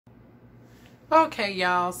Okay,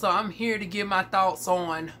 y'all, so I'm here to give my thoughts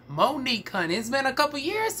on Monique, honey. It's been a couple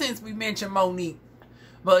years since we mentioned Monique.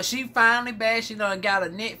 But she finally back. She done got a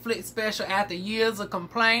Netflix special after years of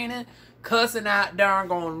complaining, cussing out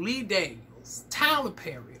darn Lee Daniels, Tyler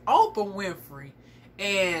Perry, Oprah Winfrey,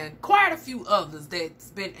 and quite a few others that's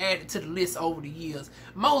been added to the list over the years.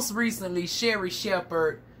 Most recently, Sherry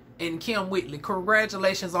Shepherd and Kim Whitley.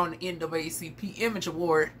 Congratulations on the NAACP Image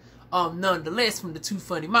Award, nonetheless, from the two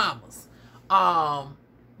funny mamas.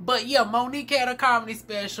 But yeah, Monique had a comedy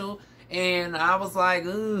special, and I was like,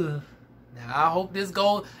 ugh. Now, I hope this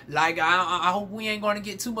goes, like, I hope we ain't going to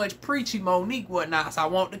get too much preachy Monique whatnot, so I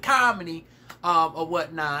want the comedy, or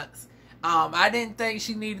whatnot. I didn't think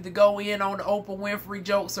she needed to go in on the Oprah Winfrey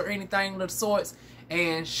jokes or anything of the sorts,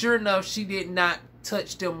 and sure enough, she did not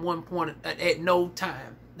touch them one point at no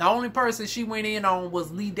time. The only person she went in on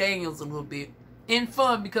was Lee Daniels a little bit, in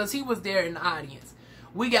fun, because he was there in the audience.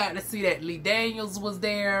 We got to see that Lee Daniels was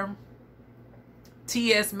there,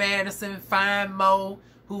 T.S. Madison, Fine Mo,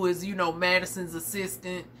 who is, you know, Madison's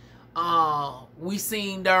assistant. We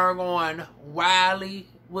seen darn Wiley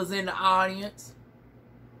was in the audience.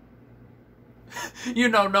 You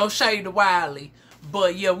know, no shade to Wiley.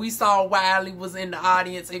 But yeah, we saw Wiley was in the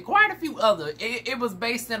audience and quite a few other. It was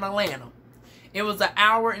based in Atlanta. It was 1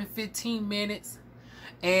 hour and 15 minutes.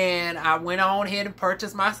 And I went on ahead and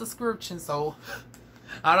purchased my subscription. So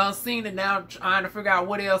I done seen it now, trying to figure out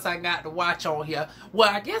what else I got to watch on here.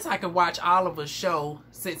 Well, I guess I can watch Oliver's show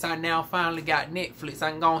since I now finally got Netflix.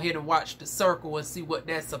 I can go ahead and watch The Circle and see what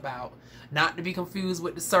that's about. Not to be confused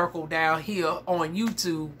with The Circle down here on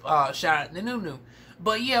YouTube. Shout out to Nunu.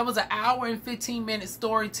 But yeah, it was 1 hour and 15 minute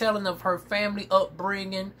storytelling of her family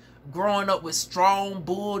upbringing, growing up with strong,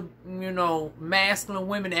 bull, you know, masculine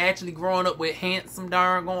women, actually growing up with handsome,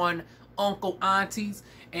 darn uncle, aunties.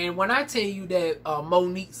 And when I tell you that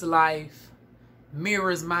Monique's life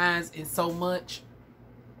mirrors mine in so much,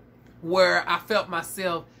 where I felt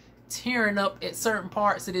myself tearing up at certain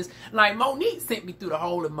parts of this. Like, Monique sent me through the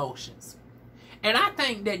whole emotions. And I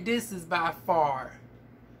think that this is by far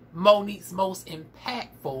Monique's most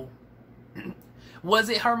impactful. Was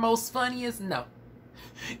it her most funniest? No.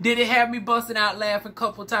 Did it have me busting out laughing a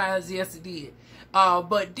couple times? Yes, it did.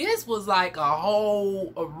 But this was like a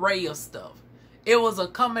whole array of stuff. It was a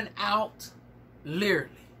coming out, literally.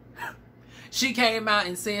 She came out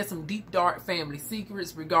and said some deep, dark family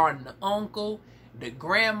secrets regarding the uncle, the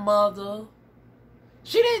grandmother.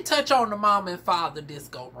 She didn't touch on the mom and father this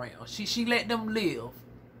go round. She let them live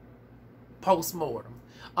post-mortem.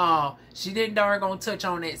 She didn't darn gonna touch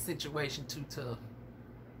on that situation too tough.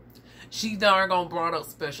 She darn gonna brought up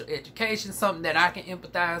special education, something that I can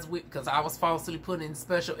empathize with because I was falsely put in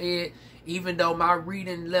special ed, even though my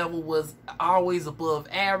reading level was always above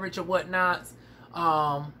average or whatnot.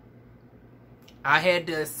 I had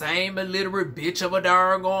the same illiterate bitch of a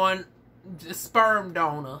darn sperm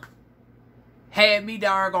donor. Had me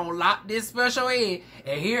darn gonna lock this special ed,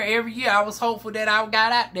 and here every year I was hopeful that I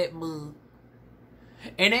got out that mug.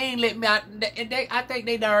 And they ain't let me out. I think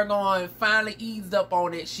they darn gonna finally eased up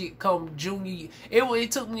on that shit come junior year.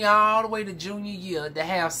 It took me all the way to junior year to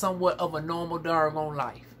have somewhat of a normal darn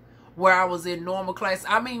life. Where I was in normal class.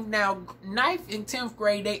 I mean, now, 9th and 10th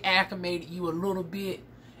grade, they acclimated you a little bit.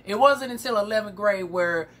 It wasn't until 11th grade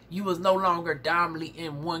where you was no longer dominantly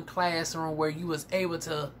in one classroom where you was able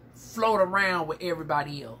to float around with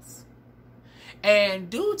everybody else. And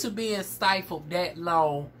due to being stifled that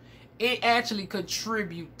long, it actually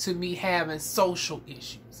contribute to me having social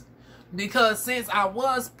issues. Because since I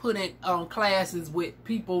was put in classes with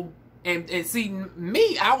people, and see,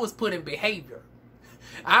 me, I was put in behavior.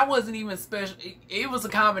 I wasn't even special. It was a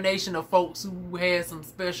combination of folks who had some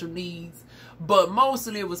special needs, but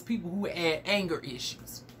mostly it was people who had anger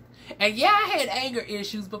issues. And yeah, I had anger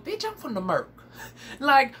issues, but bitch, I'm from the Merc.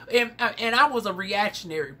 Like, and I was a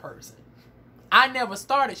reactionary person. I never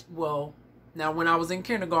started, well, now when I was in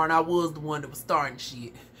kindergarten, I was the one that was starting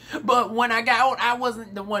shit. But when I got old, I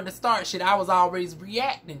wasn't the one to start shit. I was always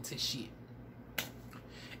reacting to shit.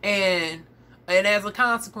 And as a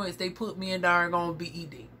consequence, they put me in darn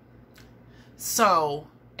BED. So,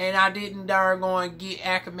 and I didn't darn get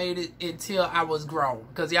acclimated until I was grown.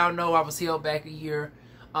 Because y'all know I was held back a year.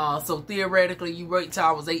 So theoretically, you wait till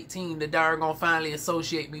I was 18 to darn finally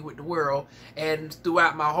associate me with the world. And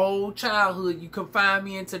throughout my whole childhood, you confine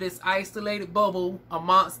me into this isolated bubble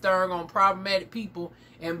amongst darn problematic people.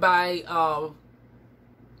 And by,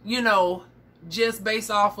 you know, just based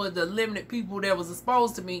off of the limited people that was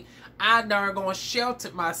exposed to me, I darn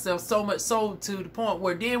sheltered myself so much so to the point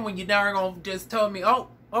where then when you darn just told me, oh,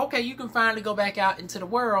 okay, you can finally go back out into the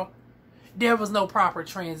world, there was no proper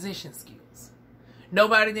transition skills.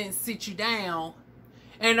 Nobody didn't sit you down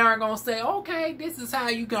and they're going to say, okay, this is how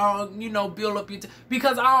you going to, you know, build up your...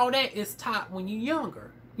 Because all that is taught when you're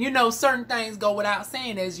younger. You know, certain things go without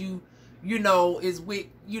saying as you know, is with,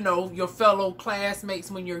 you know, your fellow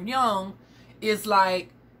classmates when you're young. It's like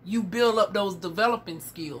you build up those developing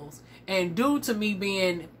skills. And due to me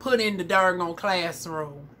being put in the doggone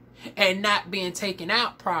classroom and not being taken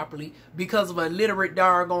out properly because of a illiterate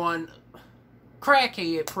doggone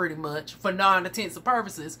crackhead, pretty much, for non-intents and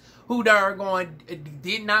purposes, who doggone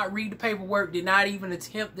did not read the paperwork, did not even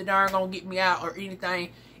attempt to doggone get me out or anything,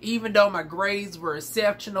 even though my grades were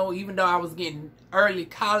exceptional, even though I was getting early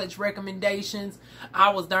college recommendations, I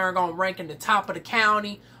was doggone ranking the top of the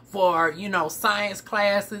county for, you know, science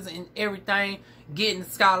classes and everything, getting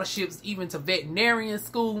scholarships even to veterinarian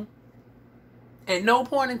school. At no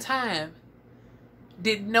point in time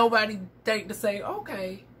did nobody think to say,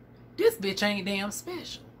 okay, this bitch ain't damn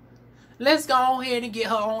special. Let's go ahead and get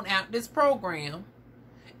her on out this program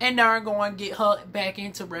and darn go and get her back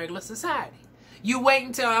into regular society. You wait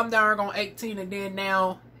until I'm darn on 18 and then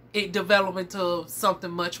now it develop into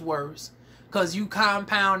something much worse. Because you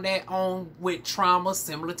compound that on with trauma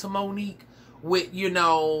similar to Monique, with, you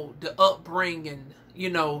know, the upbringing, you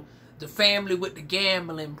know, the family with the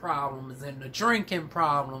gambling problems and the drinking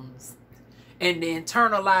problems. And the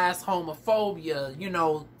internalized homophobia, you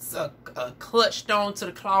know, clutched onto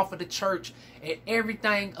the cloth of the church and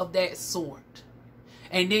everything of that sort.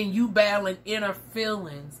 And then you battling inner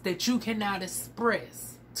feelings that you cannot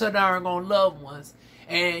express to doggone loved ones.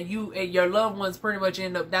 And your loved ones pretty much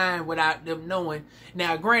end up dying without them knowing.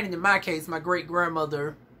 Now, granted, in my case, my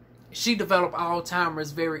great-grandmother, she developed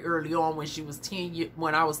Alzheimer's very early on when she was 10.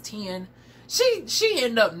 When I was 10, she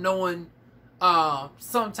ended up knowing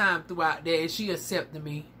sometime throughout there. She accepted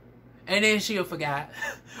me, and then she'll forget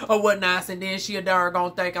or whatnot, and then she'll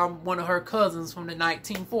doggone think I'm one of her cousins from the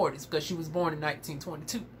 1940s because she was born in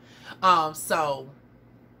 1922. So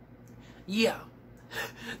yeah,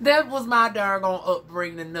 that was my doggone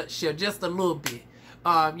upbringing in a nutshell, just a little bit.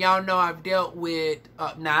 Y'all know I've dealt with,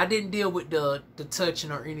 now I didn't deal with the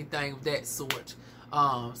touching or anything of that sort.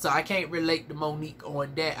 So I can't relate to Monique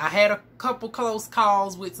on that. I had a couple close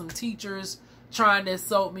calls with some teachers trying to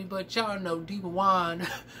insult me, but y'all know DivaWuan's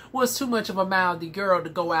was too much of a mouthy girl to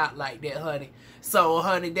go out like that, honey. So,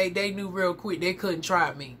 honey, they knew real quick they couldn't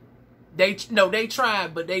try me. They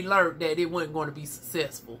tried, but they learned that it wasn't going to be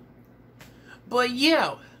successful. But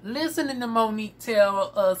yeah, listening to Monique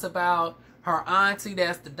tell us about her auntie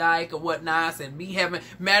that's the dyke or whatnot, and me having,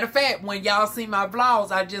 matter of fact, when y'all see my vlogs,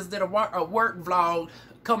 I just did a work vlog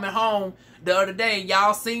coming home the other day.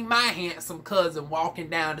 Y'all seen my handsome cousin walking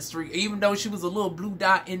down the street, even though she was a little blue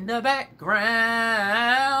dot in the background.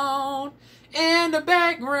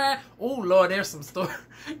 Oh Lord, there's some stories.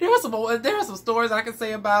 There's some stories I can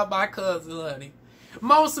say about my cousin, honey.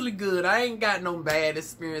 Mostly good. I ain't got no bad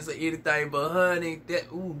experience or anything, but honey,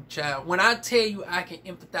 ooh, child. When I tell you I can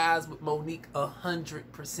empathize with Monique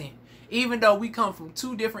 100%. Even though we come from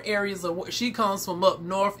two different areas of work. She comes from up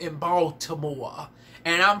north in Baltimore.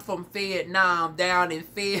 And I'm from Vietnam down in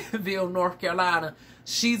Fayetteville, North Carolina.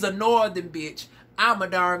 She's a northern bitch. I'm a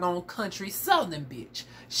doggone country southern bitch.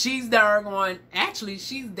 She's doggone, actually,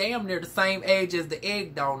 she's damn near the same age as the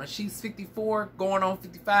egg donor. She's 54, going on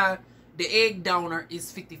 55. The egg donor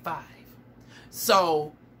is 55.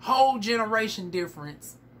 So, whole generation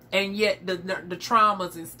difference. And yet, the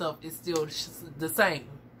traumas and stuff is still the same.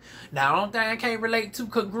 Now, the only thing I can't relate to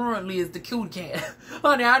congruently is the cutie cat.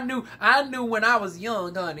 Honey, I knew when I was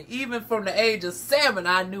young, honey. Even from the age of 7,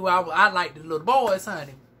 I knew I liked the little boys,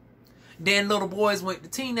 honey. Then little boys went to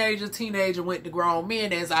teenager went to grown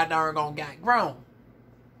men as I doggone got grown.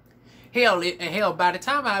 Hell, by the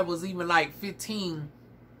time I was even like 15,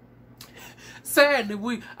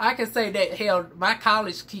 sadly, I can say that, hell, my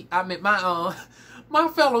my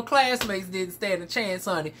fellow classmates didn't stand a chance,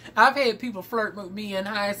 honey. I've had people flirt with me in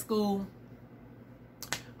high school.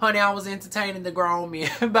 Honey, I was entertaining the grown men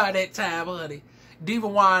by that time, honey.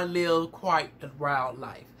 DivaWuan's lived quite a wild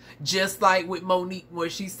life. Just like with Monique, where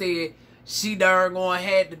she said she doggone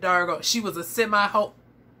had the doggone, she was a semi-hoe.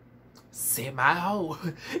 Semi-hoe.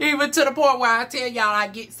 Even to the point where I tell y'all I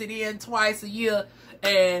gets it in twice a year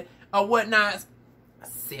and or whatnot.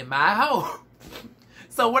 Semi-hoe.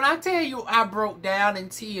 So when I tell you I broke down in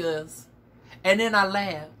tears, and then I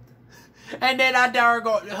laughed, and then I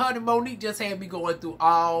doggone, honey, Monique just had me going through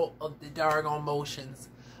all of the doggone motions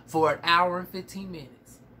for an hour and 15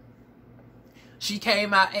 minutes. She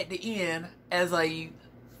came out at the end as a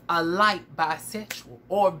light bisexual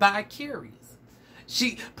or bi-curious.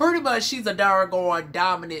 She pretty much, she's a doggone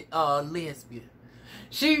dominant lesbian.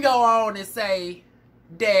 She go on and say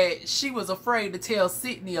that she was afraid to tell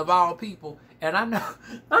Sydney of all people. And I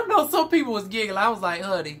know some people was giggling. I was like,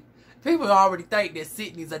 honey, people already think that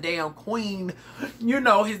Sydney's a damn queen. You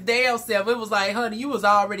know, his damn self. It was like, honey, you was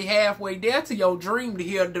already halfway there to your dream to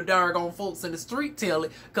hear the doggone folks in the street tell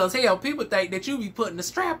it. Because, hell, people think that you be putting the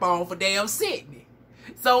strap on for damn Sydney.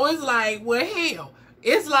 So it's like, well, hell,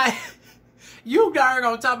 it's like... You darn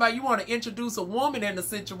gonna talk about you want to introduce a woman in the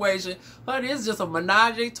situation, honey. It's just a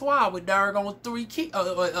menage a trois with darn on with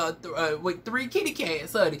 3 kitty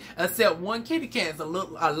cats, honey. Except one kitty cat's a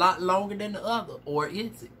lot longer than the other, or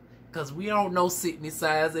is it? Because we don't know Sydney's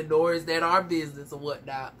size, and nor is that our business or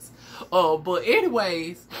whatnot. But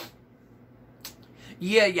anyways,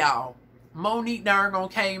 yeah, y'all. Monique darn gonna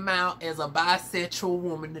came out as a bisexual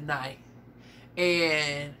woman tonight,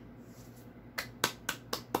 and.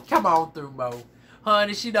 Come on through, Mo.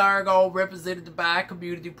 Honey, she darn gone represented the bi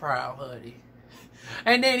community proud, honey.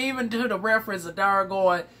 And then even to the reference of darn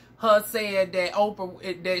going, her saying that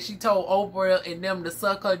Oprah, that she told Oprah and them to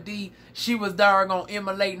suck her D, she was darn gone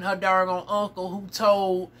emulating her darn gone uncle who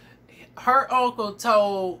told, her uncle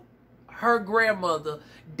told her grandmother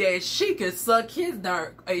that she could suck his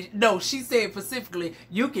darn, no, she said specifically,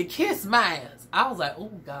 you can kiss mine. I was like,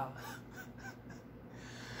 oh God.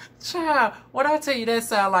 Child, when I tell you that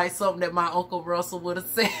sound like something that my Uncle Russell would have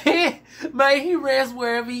said. Man, he rests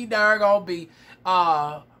wherever he darn gonna be.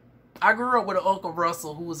 I grew up with an Uncle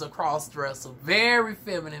Russell who was a cross-dresser. Very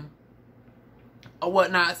feminine. Or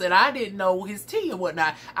whatnot. Said I didn't know his tea and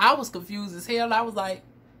whatnot. I was confused as hell. I was like,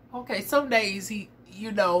 okay, some days he,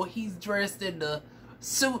 you know, he's dressed in the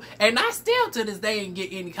suit. And I still to this day didn't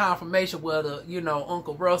get any confirmation whether, you know,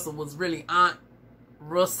 Uncle Russell was really Aunt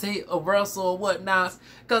Russell or whatnot,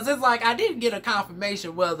 because it's like I didn't get a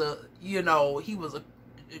confirmation whether, you know, he was a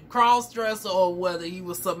cross-dresser or whether he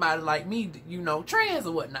was somebody like me, you know, trans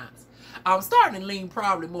or whatnot. I'm starting to lean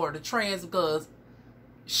probably more to trans because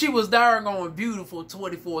she was darn on beautiful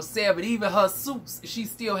 24/7. Even her suits, she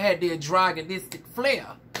still had the androgynistic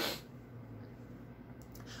flair.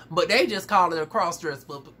 But they just call it a cross-dress.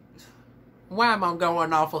 But why am I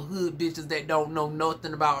going off of hood bitches that don't know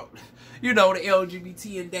nothing about, you know, the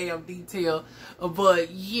LGBT and damn detail?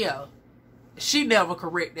 But yeah, she never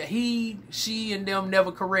corrected. She and them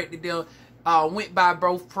never corrected them. Went by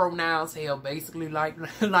both pronouns. Hell, basically like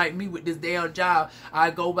me with this damn job.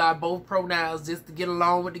 I go by both pronouns just to get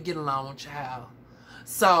along with the get along child.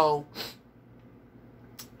 So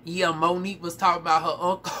yeah, Monique was talking about her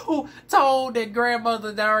uncle told that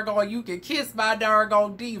grandmother darn, you can kiss my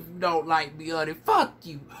darn D if you don't like me, honey. Fuck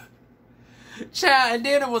you. Child, and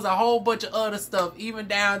then there was a whole bunch of other stuff, even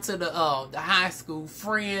down to the high school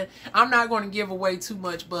friend. I'm not going to give away too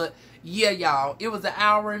much, but yeah, y'all, it was 1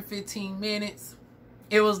 hour and 15 minutes.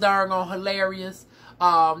 It was darn hilarious.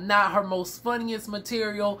 Not her most funniest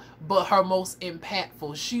material, but her most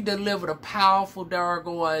impactful. She delivered a powerful darn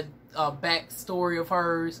backstory of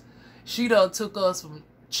hers. She done took us from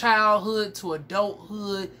childhood to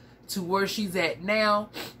adulthood to where she's at now.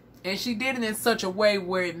 And she did it in such a way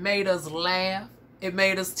where it made us laugh. It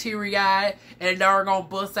made us teary-eyed. And darn gonna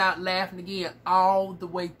bust out laughing again all the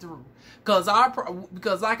way through. Because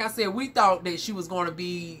like I said, we thought that she was going to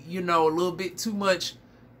be, you know, a little bit too much,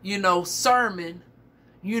 you know, sermon.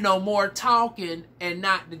 You know, more talking and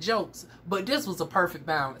not the jokes. But this was a perfect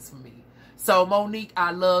balance for me. So, Monique,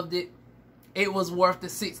 I loved it. It was worth the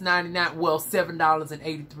 $6.99. Well,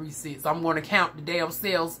 $7.83. I'm going to count the damn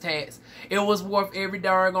sales tax. It was worth every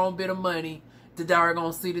darn bit of money to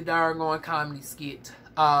darn see the darn comedy skit.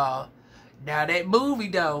 Now, that movie,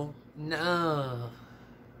 though, nah.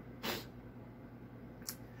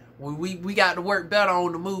 We got to work better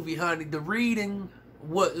on the movie, honey. The reading,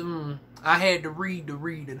 I had to read the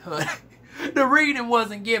reading, honey. The reading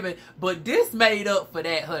wasn't given, but this made up for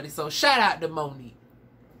that, honey. So shout out to Monique.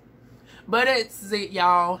 But that's it,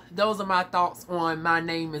 y'all. Those are my thoughts on My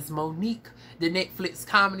Name Is Monique, the Netflix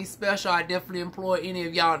comedy special. I definitely implore any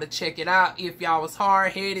of y'all to check it out. If y'all was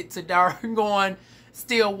hard-headed to darn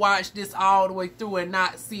still watch this all the way through and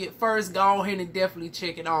not see it first, go ahead and definitely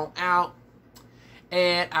check it on out.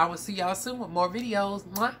 And I will see y'all soon with more videos.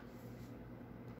 Mwah.